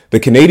The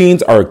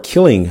Canadians are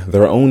killing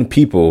their own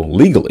people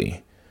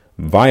legally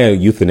via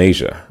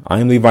euthanasia.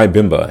 I'm Levi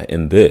Bimba,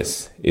 and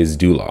this is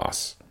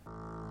Doulos.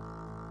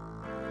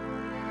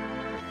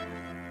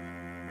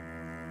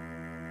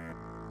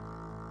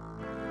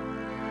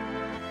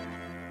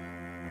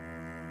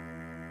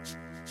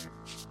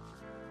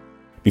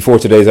 Before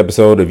today's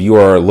episode, if you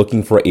are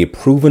looking for a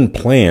proven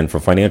plan for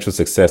financial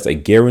success, a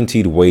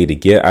guaranteed way to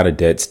get out of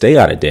debt, stay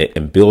out of debt,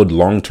 and build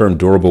long-term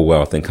durable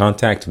wealth, then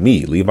contact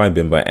me, Levi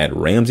Bimba, at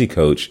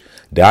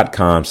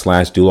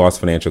ramseycoach.com/Doulos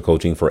Financial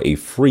Coaching for a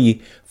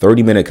free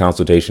 30-minute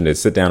consultation to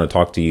sit down and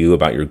talk to you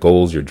about your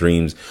goals, your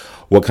dreams,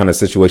 what kind of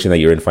situation that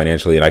you're in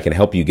financially, and I can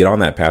help you get on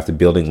that path to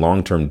building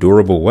long-term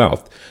durable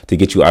wealth to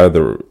get you out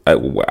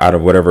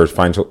of whatever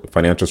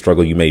financial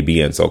struggle you may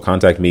be in. So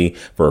contact me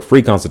for a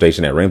free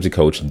consultation at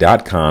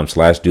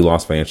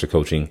ramseycoach.com/Doulos Financial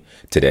Coaching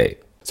today.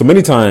 So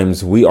many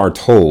times we are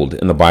told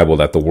in the Bible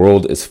that the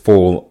world is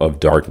full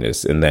of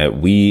darkness and that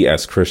we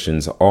as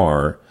Christians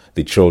are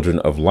the children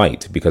of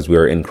light because we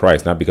are in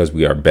Christ, not because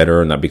we are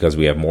better, not because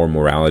we have more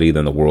morality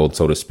than the world,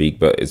 so to speak,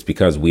 but it's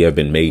because we have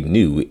been made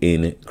new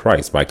in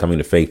Christ by coming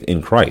to faith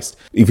in Christ.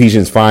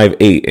 Ephesians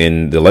 5:8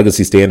 in the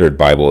Legacy Standard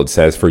Bible, it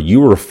says, "For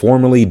you were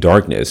formerly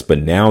darkness,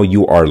 but now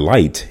you are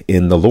light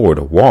in the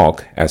Lord.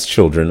 Walk as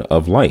children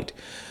of light."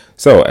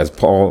 So as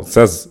Paul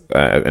says,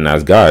 and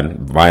as God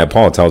via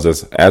Paul tells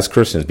us as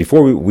Christians,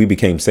 before we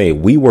became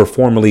saved, we were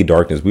formerly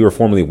darkness. We were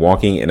formerly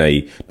walking in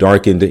a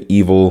darkened,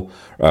 evil,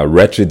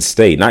 wretched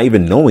state, not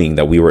even knowing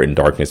that we were in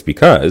darkness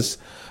because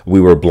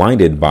we were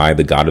blinded by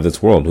the God of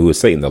this world, who is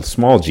Satan, the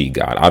small g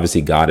God.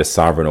 Obviously, God is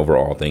sovereign over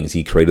all things.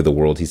 He created the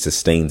world. He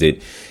sustains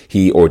it.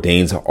 He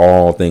ordains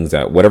all things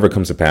that whatever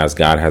comes to pass,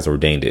 God has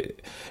ordained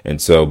it. And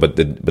so, but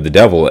the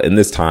devil in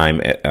this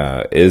time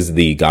is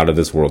the God of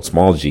this world,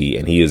 small g,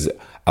 and he is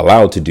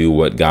allowed to do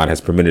what God has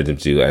permitted him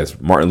to do. As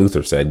Martin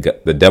Luther said,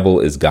 the devil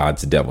is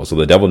God's devil. So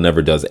the devil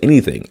never does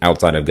anything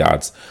outside of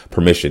God's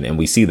permission. And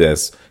we see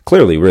this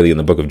clearly, really, in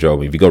the book of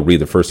Job. If you go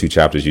read the first two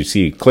chapters, you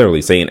see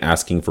clearly Satan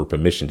asking for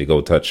permission to go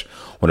touch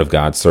one of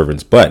God's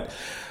servants. But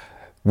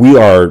we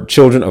are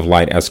children of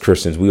light as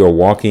Christians. We are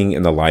walking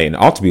in the light and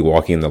ought to be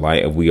walking in the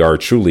light if we are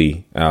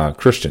truly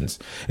Christians.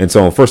 And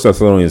so in 1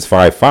 Thessalonians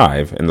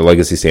 5:5 in the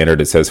Legacy Standard,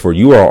 it says, "For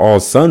you are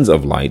all sons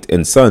of light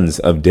and sons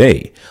of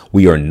day.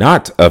 We are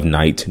not of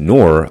night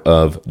nor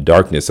of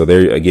darkness." So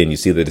there again, you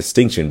see the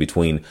distinction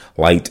between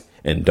light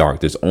and dark.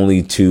 There's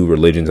only two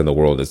religions in the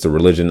world. It's the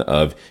religion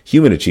of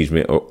human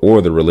achievement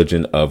or the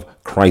religion of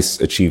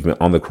Christ's achievement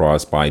on the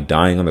cross by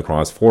dying on the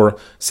cross for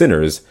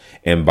sinners.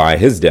 And by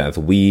his death,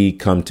 we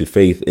come to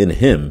faith in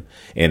him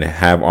and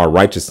have our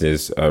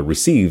righteousness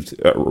received.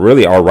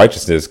 Really, our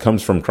righteousness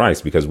comes from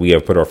Christ because we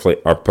have put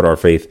our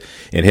faith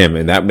in him.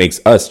 And that makes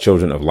us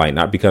children of light,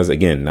 not because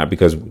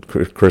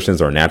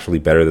Christians are naturally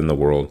better than the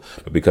world,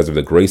 but because of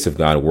the grace of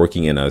God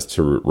working in us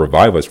to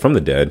revive us from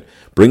the dead,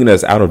 bringing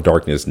us out of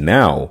darkness.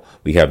 Now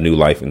we have new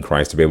life in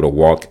Christ to be able to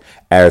walk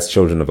as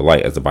children of the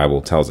light, as the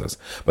Bible tells us.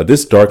 But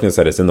this darkness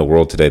that is in the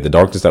world today, the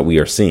darkness that we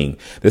are seeing,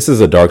 this is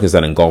a darkness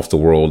that engulfs the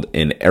world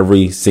in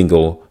every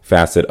single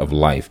facet of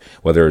life,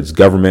 whether it's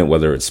government,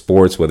 whether it's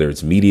sports, whether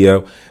it's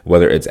media,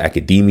 whether it's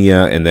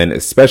academia, and then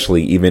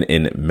especially even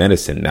in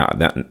medicine now,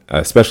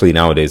 especially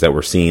nowadays that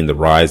we're seeing the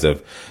rise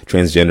of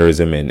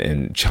transgenderism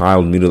and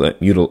child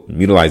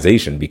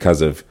mutilization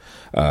because of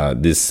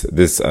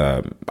this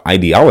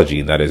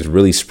ideology that is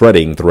really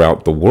spreading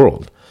throughout the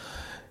world.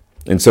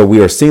 And so we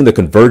are seeing the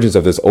convergence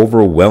of this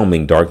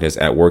overwhelming darkness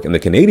at work in the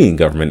Canadian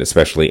government,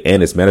 especially,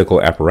 and its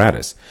medical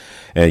apparatus.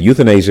 And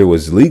euthanasia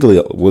was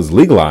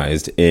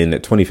legalized in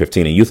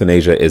 2015. And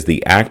euthanasia is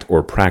the act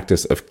or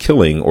practice of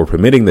killing or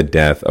permitting the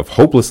death of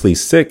hopelessly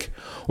sick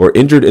or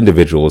injured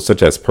individuals,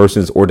 such as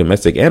persons or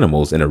domestic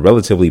animals, in a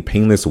relatively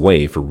painless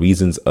way for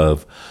reasons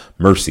of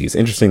mercy. It's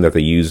interesting that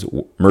they use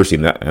mercy,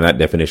 and that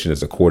definition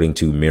is according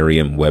to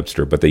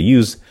Merriam-Webster, but they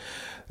use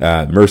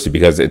mercy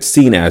because it's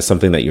seen as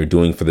something that you're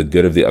doing for the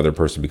good of the other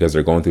person because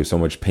they're going through so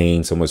much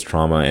pain, so much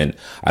trauma. And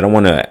I don't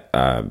want to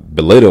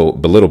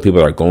belittle people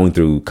that are going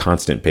through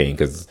constant pain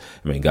because,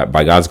 I mean,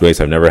 by God's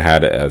grace, I've never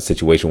had a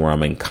situation where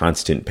I'm in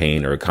constant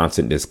pain or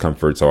constant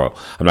discomfort. So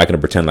I'm not going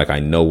to pretend like I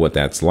know what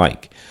that's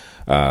like.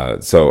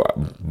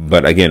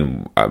 But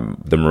again,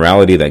 the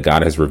morality that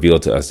God has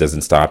revealed to us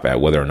doesn't stop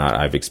at whether or not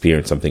I've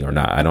experienced something or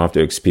not. I don't have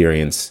to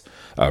experience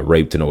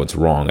rape to know what's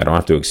wrong. I don't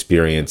have to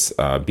experience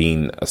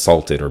being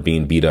assaulted or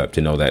being beat up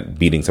to know that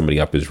beating somebody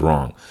up is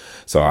wrong.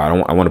 So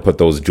I want to put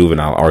those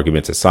juvenile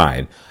arguments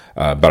aside.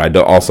 But I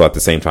also at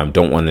the same time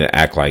don't want to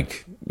act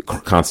like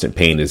constant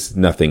pain is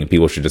nothing and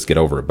people should just get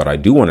over it. But I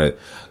do want to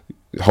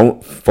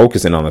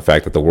focus in on the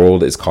fact that the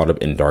world is caught up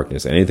in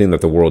darkness. Anything that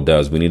the world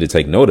does, we need to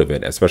take note of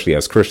it, especially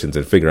as Christians,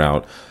 and figure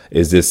out,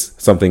 is this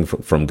something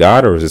from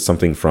God or is this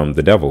something from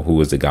the devil, who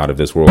is the God of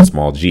this world,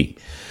 small g?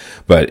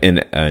 But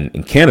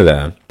in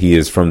Canada, he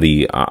is from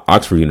the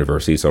Oxford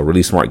University, so a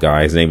really smart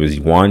guy. His name is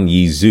Yuan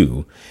Yi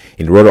Zhu,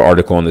 and he wrote an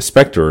article on The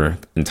Spectre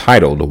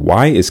entitled,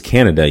 "Why is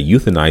Canada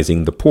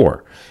Euthanizing the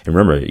Poor?" And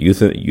remember,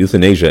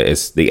 euthanasia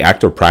is the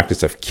act or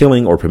practice of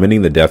killing or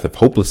permitting the death of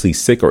hopelessly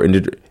sick or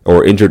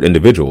injured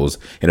individuals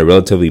in a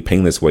relatively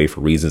painless way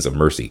for reasons of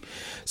mercy.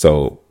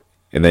 So,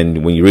 and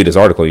then when you read his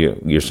article,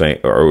 you're saying,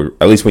 or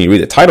at least when you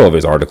read the title of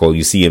his article,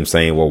 you see him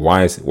saying, well,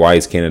 why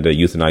is Canada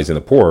euthanizing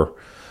the poor?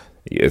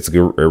 It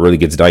really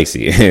gets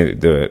dicey.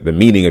 The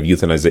meaning of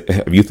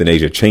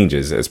euthanasia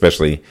changes,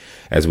 especially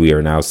as we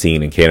are now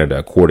seeing in Canada,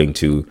 according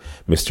to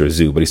Mr.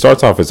 Zhu. But he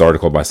starts off his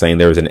article by saying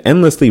there is an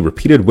endlessly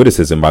repeated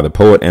witticism by the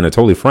poet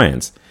Anatole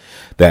France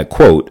that,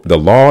 quote, "the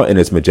law in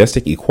its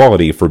majestic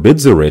equality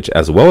forbids the rich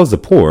as well as the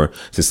poor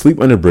to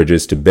sleep under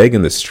bridges, to beg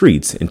in the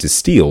streets, and to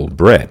steal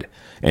bread,"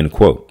 end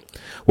quote.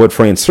 What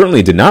France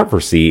certainly did not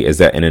foresee is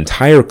that an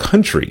entire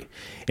country,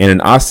 and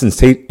an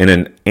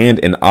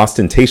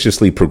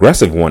ostentatiously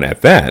progressive one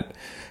at that,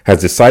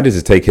 has decided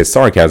to take his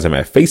sarcasm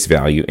at face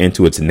value and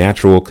to its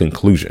natural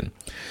conclusion.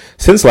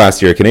 Since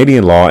last year,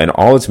 Canadian law in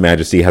all its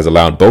majesty has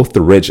allowed both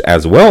the rich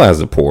as well as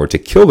the poor to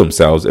kill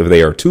themselves if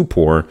they are too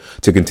poor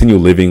to continue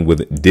living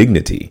with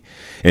dignity.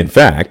 In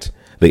fact,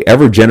 the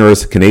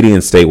ever-generous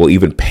Canadian state will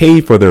even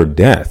pay for their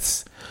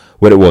deaths.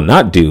 What it will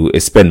not do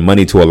is spend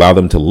money to allow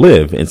them to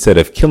live instead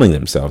of killing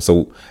themselves.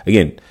 So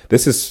again,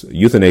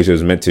 euthanasia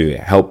is meant to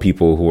help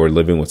people who are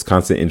living with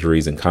constant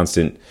injuries and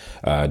constant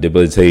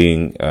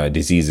debilitating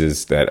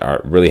diseases that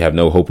really have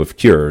no hope of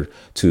cure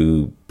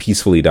to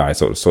peacefully die,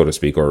 so to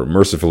speak, or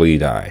mercifully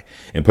die.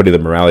 And putting the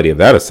morality of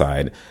that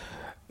aside,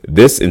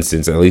 this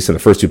instance, at least in the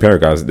first two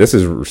paragraphs, this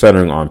is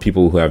centering on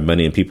people who have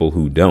money and people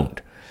who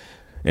don't.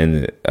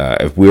 And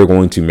if we're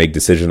going to make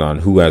decisions on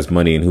who has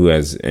money and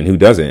who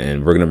doesn't,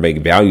 and we're going to make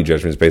value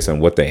judgments based on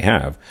what they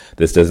have,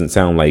 this doesn't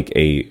sound like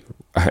a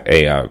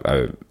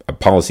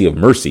policy of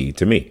mercy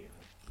to me,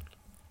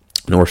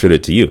 nor should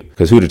it to you.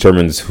 Because who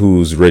determines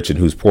who's rich and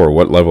who's poor?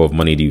 What level of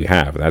money do you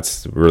have?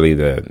 That's really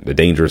the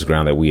dangerous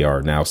ground that we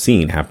are now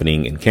seeing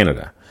happening in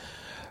Canada.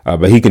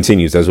 But he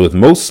continues, as with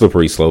most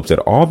slippery slopes, it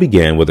all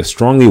began with a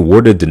strongly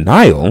worded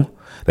denial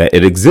that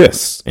it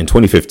exists. In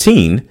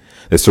 2015,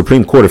 the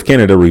Supreme Court of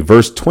Canada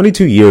reversed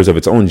 22 years of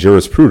its own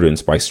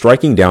jurisprudence by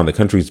striking down the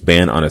country's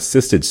ban on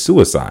assisted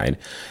suicide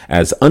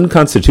as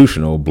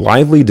unconstitutional,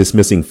 blithely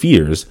dismissing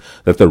fears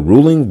that the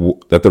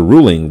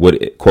ruling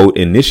would, quote,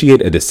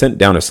 initiate a descent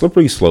down a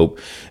slippery slope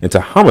into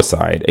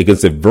homicide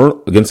against a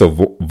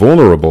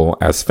vulnerable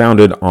as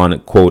founded on,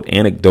 quote,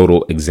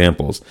 anecdotal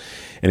examples.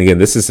 And again,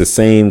 this is the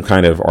same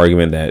kind of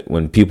argument that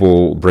when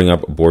people bring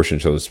up abortion,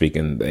 so to speak,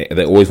 and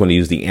they always want to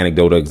use the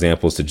anecdotal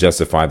examples to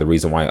justify the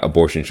reason why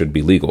abortion should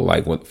be legal.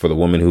 Like for the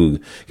woman who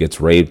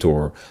gets raped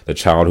or the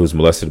child who's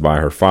molested by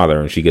her father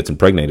and she gets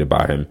impregnated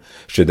by him,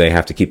 should they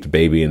have to keep the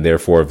baby? And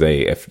therefore,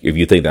 if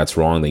you think that's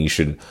wrong, then you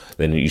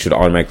should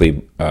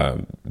automatically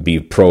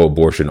be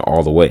pro-abortion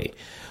all the way.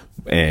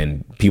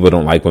 And people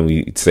don't like when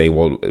we say,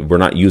 well, we're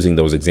not using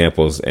those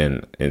examples,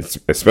 and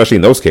especially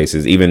in those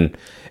cases, even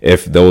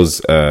if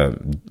those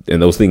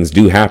things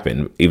do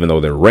happen, even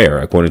though they're rare.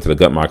 According to the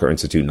Guttmacher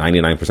Institute,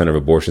 99% of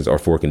abortions are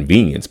for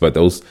convenience, but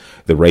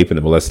the rape and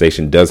the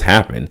molestation does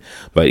happen.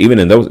 But even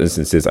in those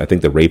instances, I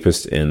think the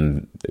rapist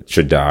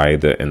should die,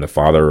 and the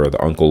father or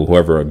the uncle,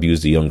 whoever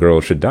abused the young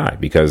girl, should die,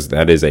 because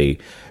that is a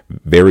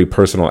very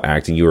personal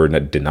act, and you are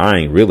not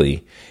denying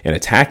really and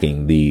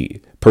attacking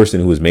the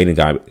person who was made in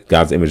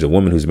God's image, the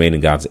woman who's made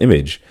in God's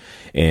image.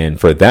 And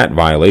for that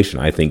violation,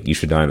 I think you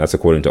should die. And that's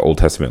according to Old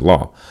Testament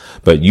law.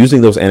 But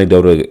using those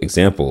anecdotal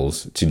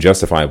examples to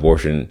justify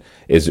abortion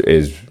is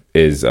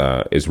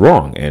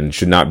wrong and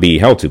should not be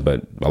held to.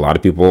 But a lot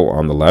of people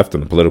on the left,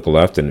 on the political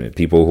left, and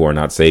people who are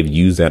not saved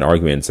use that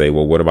argument and say,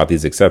 well, what about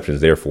these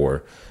exceptions?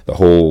 Therefore, the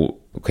whole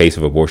case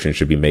of abortion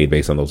should be made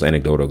based on those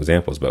anecdotal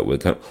examples. But when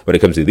it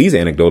comes to these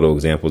anecdotal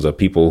examples of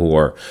people who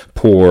are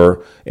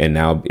poor and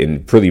now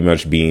pretty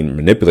much being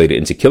manipulated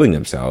into killing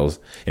themselves,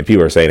 and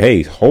people are saying,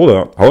 hey, hold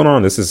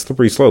on, this is a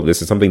slippery slope,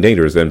 this is something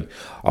dangerous, then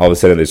all of a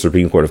sudden the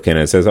Supreme Court of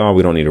Canada says, oh,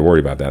 we don't need to worry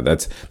about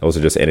that. Those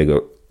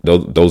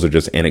are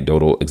just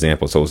anecdotal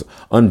examples. So it's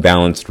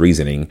unbalanced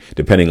reasoning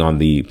depending on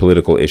the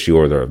political issue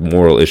or the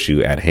moral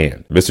issue at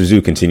hand. Mr.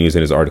 Zhu continues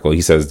in his article.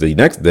 He says the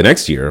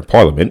next year,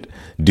 Parliament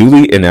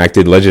duly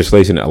enacted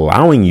legislation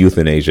allowing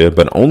euthanasia,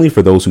 but only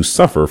for those who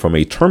suffer from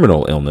a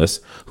terminal illness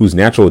whose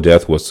natural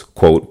death was,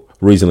 quote,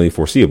 reasonably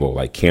foreseeable,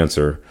 like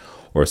cancer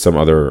or some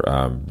other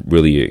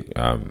really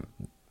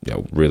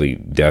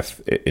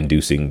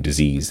death-inducing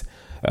disease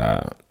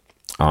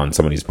on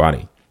somebody's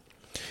body.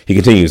 He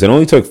continues, it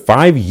only took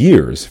 5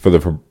 years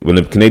when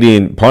the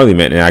Canadian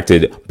Parliament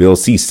enacted Bill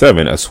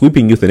C-7, a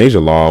sweeping euthanasia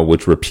law,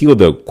 which repealed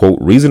the, quote,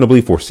 reasonably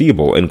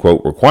foreseeable, end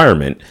quote,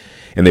 requirement,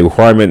 and the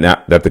requirement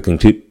that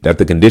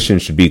the condition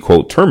should be,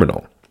 quote,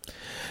 terminal.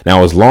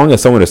 Now, as long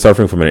as someone is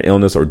suffering from an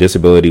illness or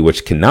disability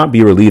which cannot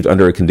be relieved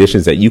under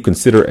conditions that you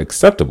consider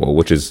acceptable,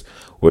 which is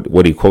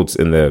what he quotes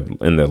in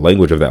the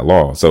language of that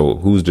law. So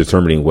who's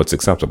determining what's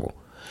acceptable?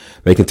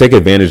 They can take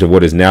advantage of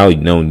what is now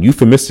known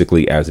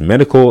euphemistically as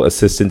medical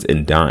assistance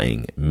in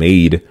dying,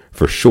 MAID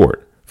for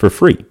short, for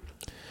free.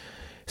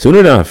 Soon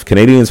enough,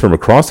 Canadians from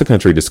across the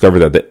country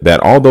discovered that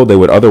although they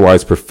would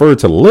otherwise prefer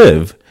to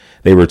live,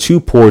 they were too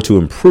poor to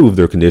improve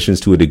their conditions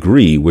to a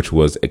degree which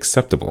was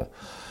acceptable.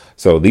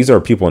 So these are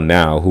people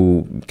now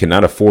who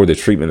cannot afford the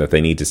treatment that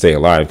they need to stay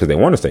alive because they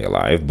want to stay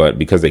alive, but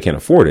because they can't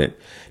afford it,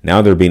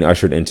 now they're being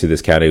ushered into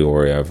this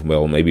category of,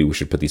 well, maybe we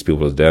should put these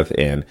people to death.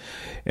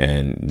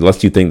 And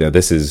lest you think that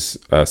this is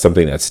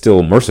something that's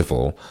still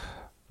merciful,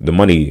 the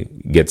money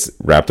gets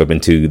wrapped up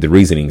into the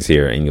reasonings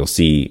here, and you'll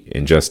see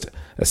in just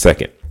a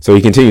second. So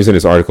he continues in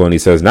this article and he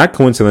says, not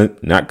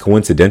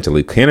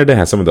coincidentally, Canada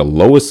has some of the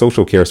lowest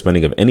social care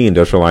spending of any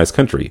industrialized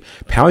country.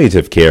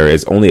 Palliative care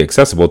is only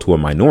accessible to a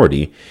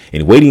minority,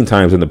 and waiting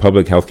times in the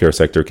public healthcare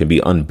sector can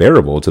be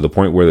unbearable to the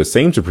point where the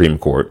same Supreme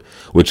Court,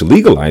 which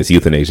legalized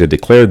euthanasia,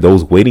 declared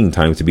those waiting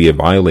times to be a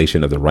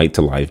violation of the right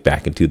to life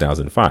back in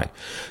 2005.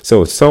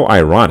 So it's so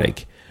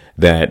ironic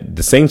that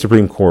the same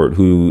Supreme Court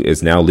who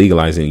is now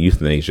legalizing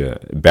euthanasia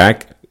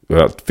back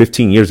about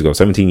 15 years ago,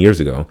 17 years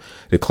ago,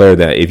 declared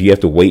that if you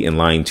have to wait in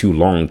line too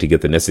long to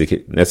get the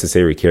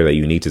necessary care that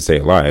you need to stay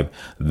alive,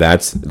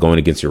 that's going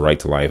against your right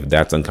to life.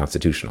 That's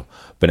unconstitutional.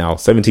 But now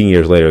 17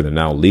 years later, they're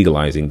now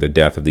legalizing the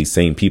death of these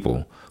same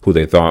people who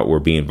they thought were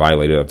being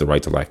violated of the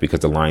right to life because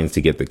the lines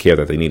to get the care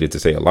that they needed to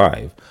stay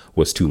alive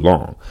was too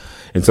long.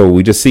 And so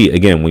we just see,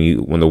 again,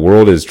 when the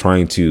world is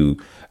trying to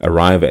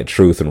arrive at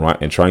truth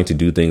and trying to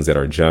do things that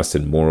are just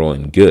and moral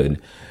and good,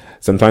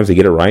 sometimes they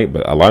get it right,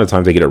 but a lot of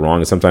times they get it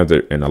wrong.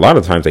 And a lot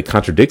of times they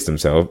contradict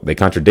themselves. They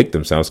contradict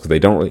themselves because they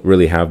don't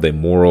really have the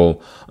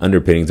moral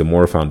underpinnings, the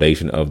moral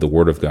foundation of the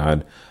Word of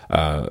God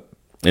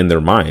in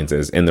their minds,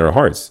 as in their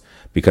hearts,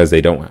 because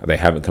they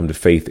haven't come to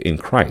faith in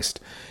Christ.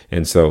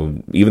 And so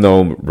even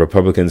though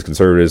Republicans,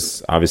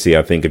 conservatives, obviously,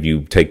 I think if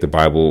you take the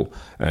Bible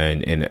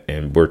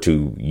and were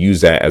to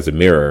use that as a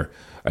mirror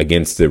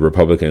against the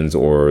Republicans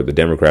or the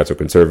Democrats or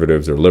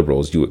conservatives or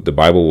liberals, the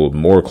Bible will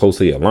more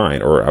closely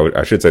align, or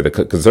I should say the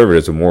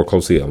conservatives will more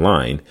closely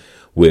align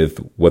with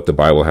what the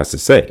Bible has to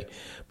say.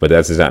 But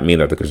that does not mean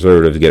that the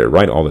conservatives get it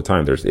right all the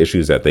time. There's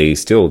issues that they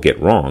still get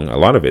wrong. A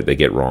lot of it they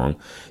get wrong,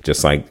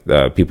 just like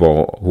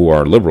people who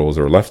are liberals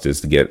or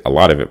leftists get a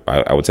lot of it.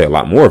 I would say a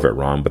lot more of it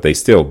wrong, but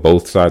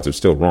both sides are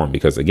still wrong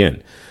because,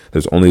 again,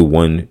 there's only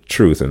one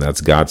truth, and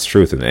that's God's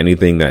truth. And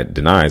anything that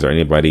denies or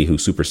anybody who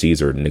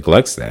supersedes or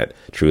neglects that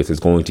truth is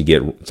going to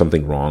get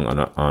something wrong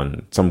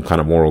on some kind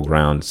of moral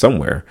ground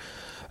somewhere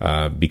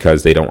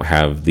because they don't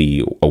have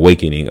the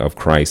awakening of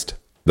Christ,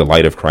 the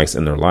light of Christ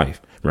in their life.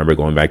 Remember,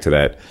 going back to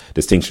that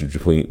distinction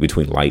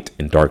between light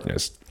and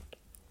darkness.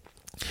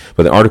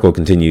 But the article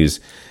continues,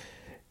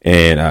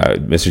 and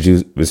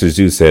Mr.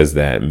 Zhu says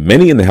that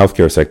many in the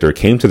healthcare sector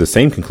came to the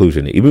same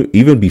conclusion.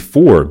 Even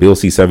before Bill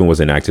C-7 was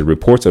enacted,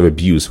 reports of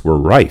abuse were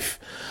rife.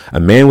 A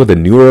man with a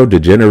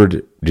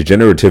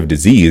neurodegenerative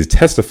disease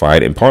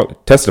testified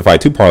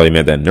to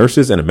Parliament that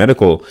nurses and a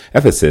medical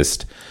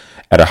ethicist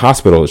at a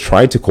hospital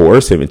tried to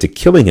coerce him into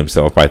killing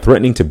himself by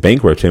threatening to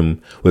bankrupt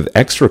him with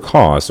extra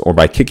costs or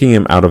by kicking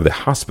him out of the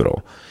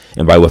hospital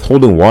and by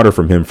withholding water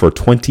from him for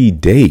 20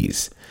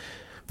 days.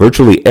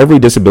 Virtually every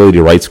disability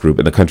rights group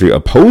in the country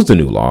opposed the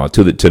new law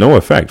to no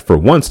effect. For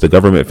once, the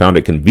government found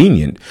it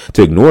convenient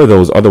to ignore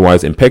those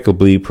otherwise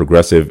impeccably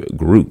progressive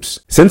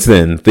groups. Since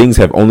then, things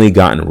have only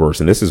gotten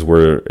worse, and this is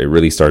where it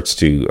really starts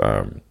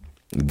to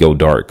go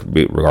dark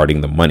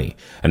regarding the money.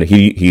 And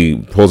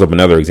he pulls up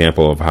another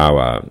example of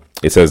how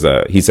he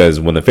says,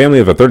 when the family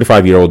of a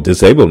 35-year-old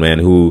disabled man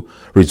who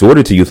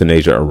resorted to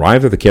euthanasia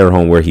arrived at the care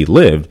home where he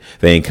lived,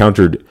 they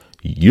encountered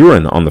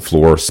urine on the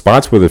floor,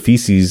 spots where there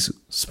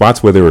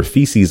were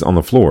feces on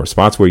the floor,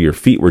 spots where your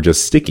feet were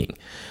just sticking.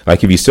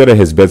 Like if you stood at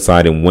his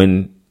bedside and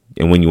when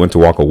you went to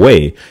walk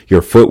away,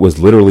 your foot was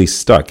literally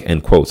stuck,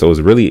 end quote. So it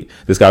was really,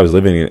 this guy was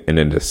living in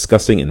a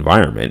disgusting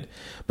environment,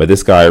 but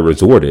this guy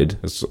resorted,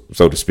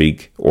 so to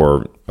speak,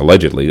 or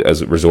allegedly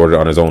resorted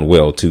on his own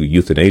will to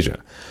euthanasia.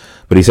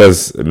 But he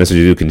says, Mr.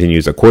 Zhu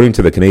continues, according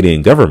to the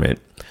Canadian government,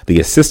 the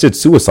assisted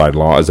suicide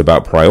law is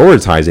about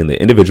prioritizing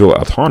the individual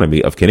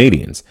autonomy of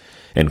Canadians,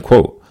 end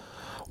quote.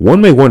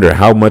 One may wonder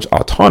how much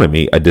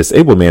autonomy a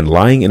disabled man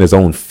lying in his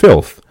own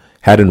filth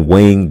had in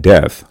weighing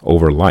death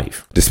over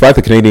life. Despite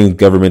the Canadian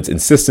government's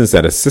insistence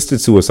that assisted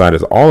suicide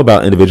is all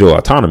about individual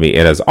autonomy,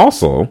 it has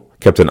also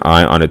kept an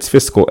eye on its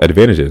fiscal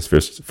advantages.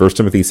 1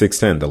 Timothy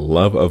 6:10, the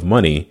love of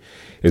money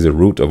is the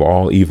root of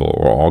all evil,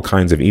 or all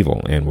kinds of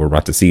evil. And we're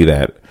about to see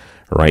that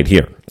right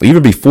here.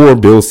 Even before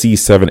Bill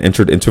C-7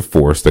 entered into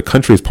force, the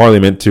country's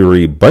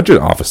parliamentary budget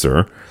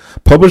officer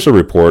published a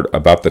report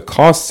about the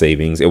cost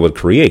savings it would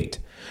create.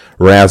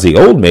 Whereas the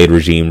old MAID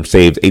regime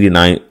saved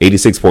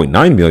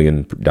 $86.9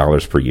 million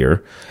per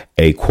year,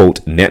 a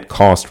quote net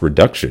cost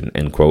reduction,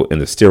 end quote, in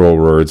the sterile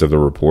words of the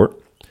report,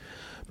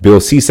 Bill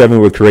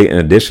C-7 would create an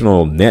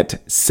additional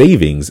net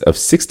savings of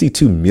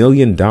 $62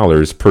 million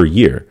per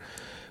year,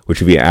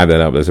 which if you add that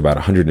up, is about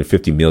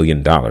 $150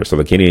 million. So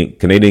the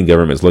Canadian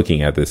government is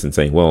looking at this and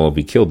saying, well, if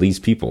we kill these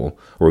people,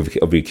 or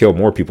if we kill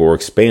more people, or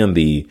expand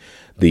the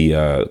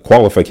the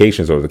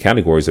qualifications or the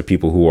categories of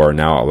people who are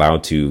now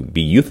allowed to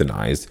be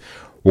euthanized,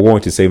 we're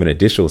going to save an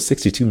additional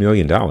 $62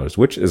 million,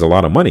 which is a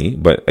lot of money.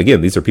 But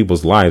again, these are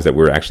people's lives that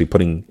we're actually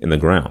putting in the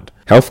ground.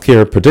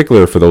 Healthcare,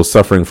 particularly for those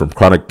suffering from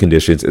chronic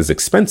conditions, is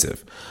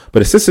expensive.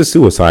 But assisted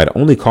suicide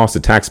only costs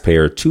the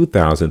taxpayer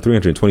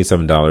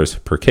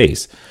 $2,327 per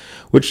case,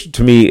 which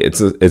to me,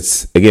 it's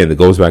again, it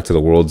goes back to the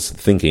world's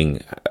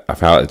thinking of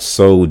how it's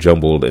so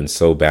jumbled and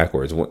so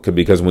backwards.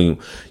 Because when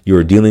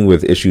you're dealing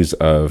with issues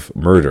of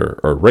murder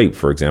or rape,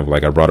 for example,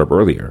 like I brought up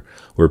earlier,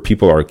 where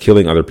people are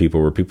killing other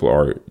people, where people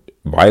are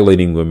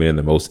violating women in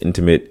the most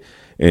intimate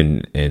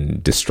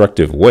and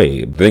destructive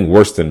way. The thing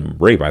worse than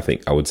rape,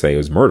 I would say,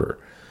 is murder,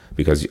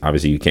 because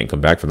obviously you can't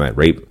come back from that.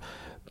 Rape,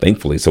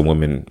 thankfully,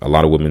 a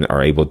lot of women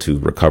are able to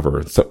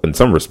recover in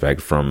some respect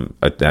from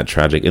that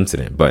tragic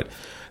incident. But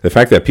the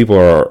fact that people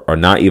are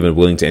not even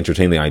willing to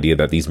entertain the idea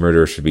that these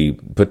murderers should be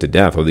put to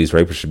death or these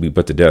rapists should be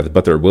put to death,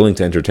 but they're willing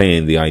to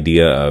entertain the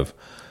idea of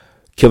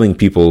killing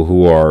people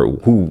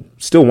who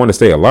still want to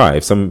stay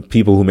alive. Some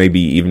people who may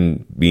be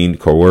even being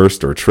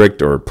coerced or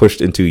tricked or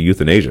pushed into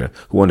euthanasia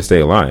who want to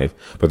stay alive,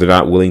 but they're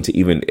not willing to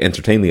even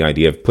entertain the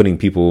idea of putting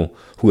people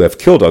who have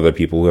killed other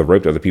people, who have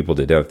raped other people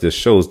to death. This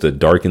shows the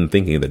darkened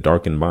thinking, the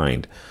darkened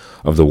mind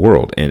of the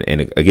world. And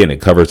again,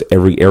 it covers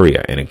every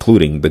area, and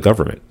including the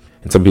government.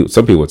 And some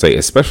people would say,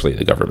 especially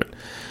the government.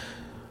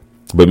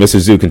 But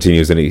Mr. Zhu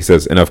continues, and he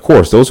says, and of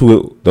course, those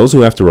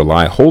who have to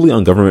rely wholly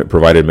on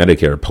government-provided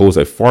Medicare pose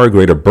a far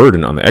greater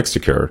burden on the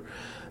exchequer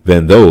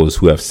than those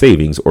who have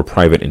savings or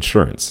private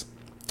insurance.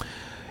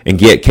 And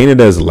yet,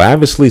 Canada's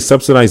lavishly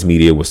subsidized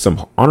media, with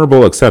some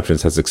honorable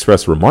exceptions, has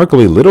expressed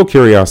remarkably little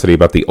curiosity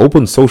about the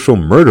open social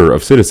murder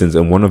of citizens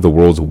in one of the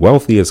world's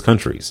wealthiest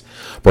countries.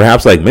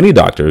 Perhaps like many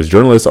doctors,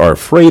 journalists are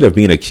afraid of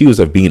being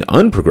accused of being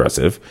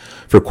unprogressive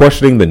for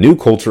questioning the new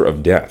culture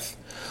of death,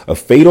 a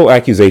fatal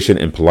accusation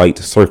in polite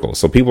circles.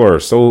 So people are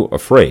so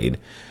afraid.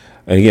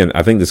 And again,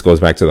 I think this goes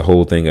back to the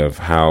whole thing of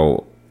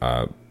how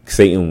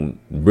Satan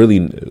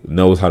really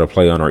knows how to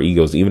play on our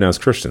egos, even as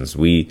Christians.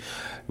 We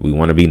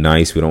want to be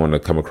nice. We don't want to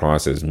come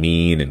across as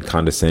mean and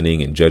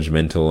condescending and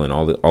judgmental and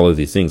all of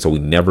these things. So we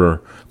never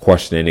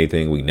question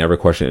anything. We never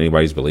question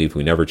anybody's belief.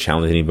 We never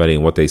challenge anybody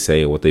in what they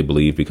say or what they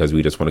believe, because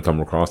we just want to come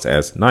across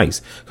as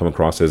nice, come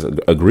across as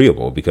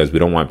agreeable, because we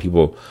don't want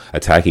people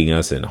attacking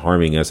us and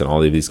harming us and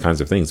all of these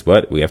kinds of things.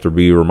 But we have to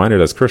be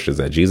reminded as Christians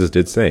that Jesus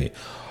did say,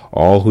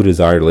 all who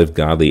desire to live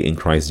godly in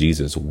Christ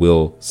Jesus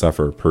will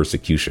suffer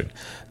persecution.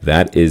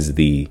 That is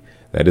the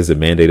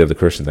mandate of the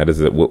Christian. That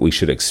is what we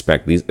should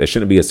expect. It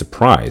shouldn't be a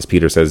surprise.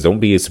 Peter says, don't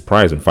be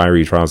surprised when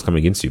fiery trials come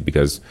against you,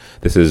 because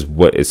this is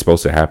what is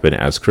supposed to happen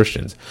as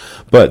Christians.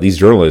 But these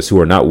journalists who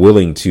are not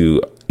willing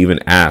to even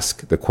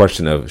ask the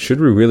question of, should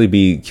we really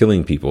be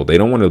killing people? They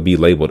don't want to be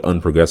labeled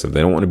unprogressive.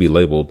 They don't want to be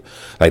labeled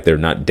like they're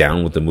not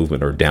down with the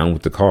movement or down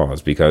with the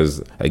cause,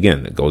 because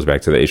again, it goes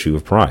back to the issue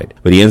of pride.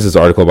 But he ends his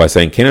article by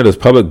saying, Canada's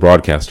public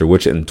broadcaster,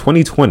 which in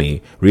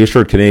 2020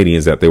 reassured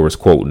Canadians that there was,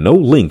 quote, no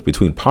link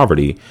between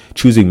poverty,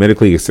 choosing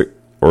medically assisted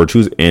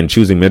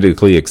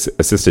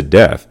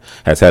death,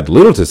 has had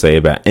little to say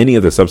about any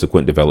of the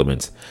subsequent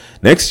developments.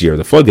 Next year,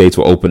 the floodgates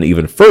will open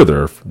even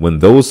further when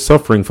those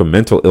suffering from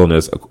mental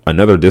illness,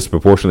 another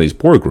disproportionately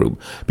poor group,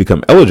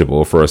 become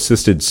eligible for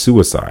assisted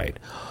suicide.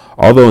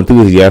 Although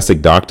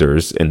enthusiastic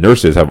doctors and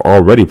nurses have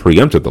already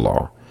preempted the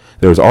law,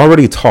 there is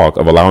already talk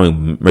of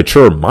allowing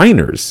mature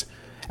minors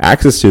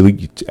access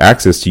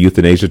to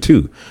euthanasia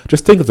too.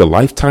 Just think of the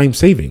lifetime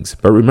savings.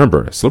 But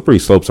remember, slippery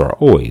slopes are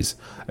always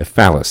a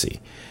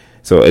fallacy.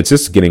 So it's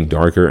just getting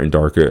darker and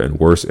darker and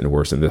worse and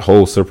worse. And the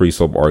whole slippery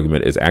slope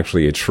argument is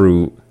actually a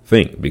true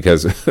thing,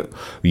 because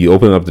you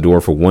open up the door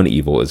for one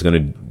evil, it's going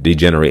to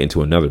degenerate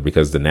into another,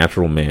 because the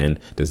natural man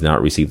does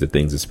not receive the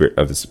things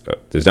of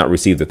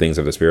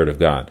the Spirit of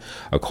God.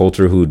 A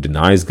culture who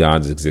denies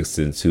God's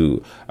existence,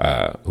 who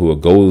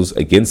goes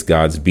against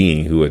God's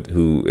being,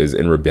 who is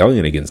in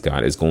rebellion against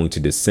God, is going to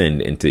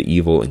descend into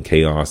evil and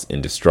chaos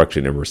and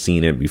destruction. And we're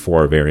seeing it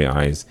before our very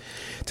eyes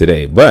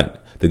today. But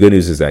the good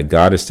news is that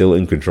God is still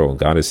in control.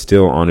 God is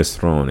still on his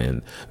throne.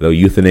 And though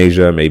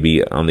euthanasia may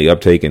be on the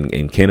uptake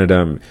in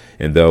Canada,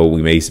 and though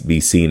we may be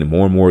seeing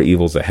more and more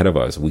evils ahead of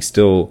us, we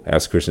still,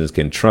 as Christians,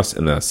 can trust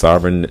in the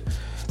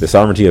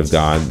sovereignty of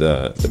God,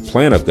 the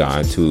plan of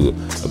God to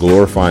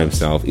glorify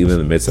himself, even in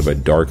the midst of a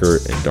darker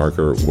and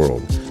darker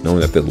world, knowing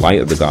that the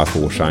light of the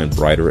gospel will shine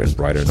brighter and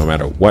brighter, no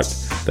matter what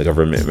the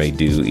government may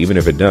do, even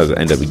if it does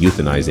end up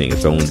euthanizing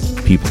its own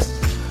people.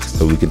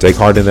 So we can take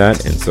heart in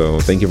that. And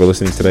so thank you for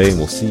listening today, and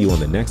we'll see you on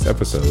the next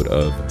episode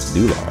of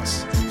New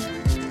Laws.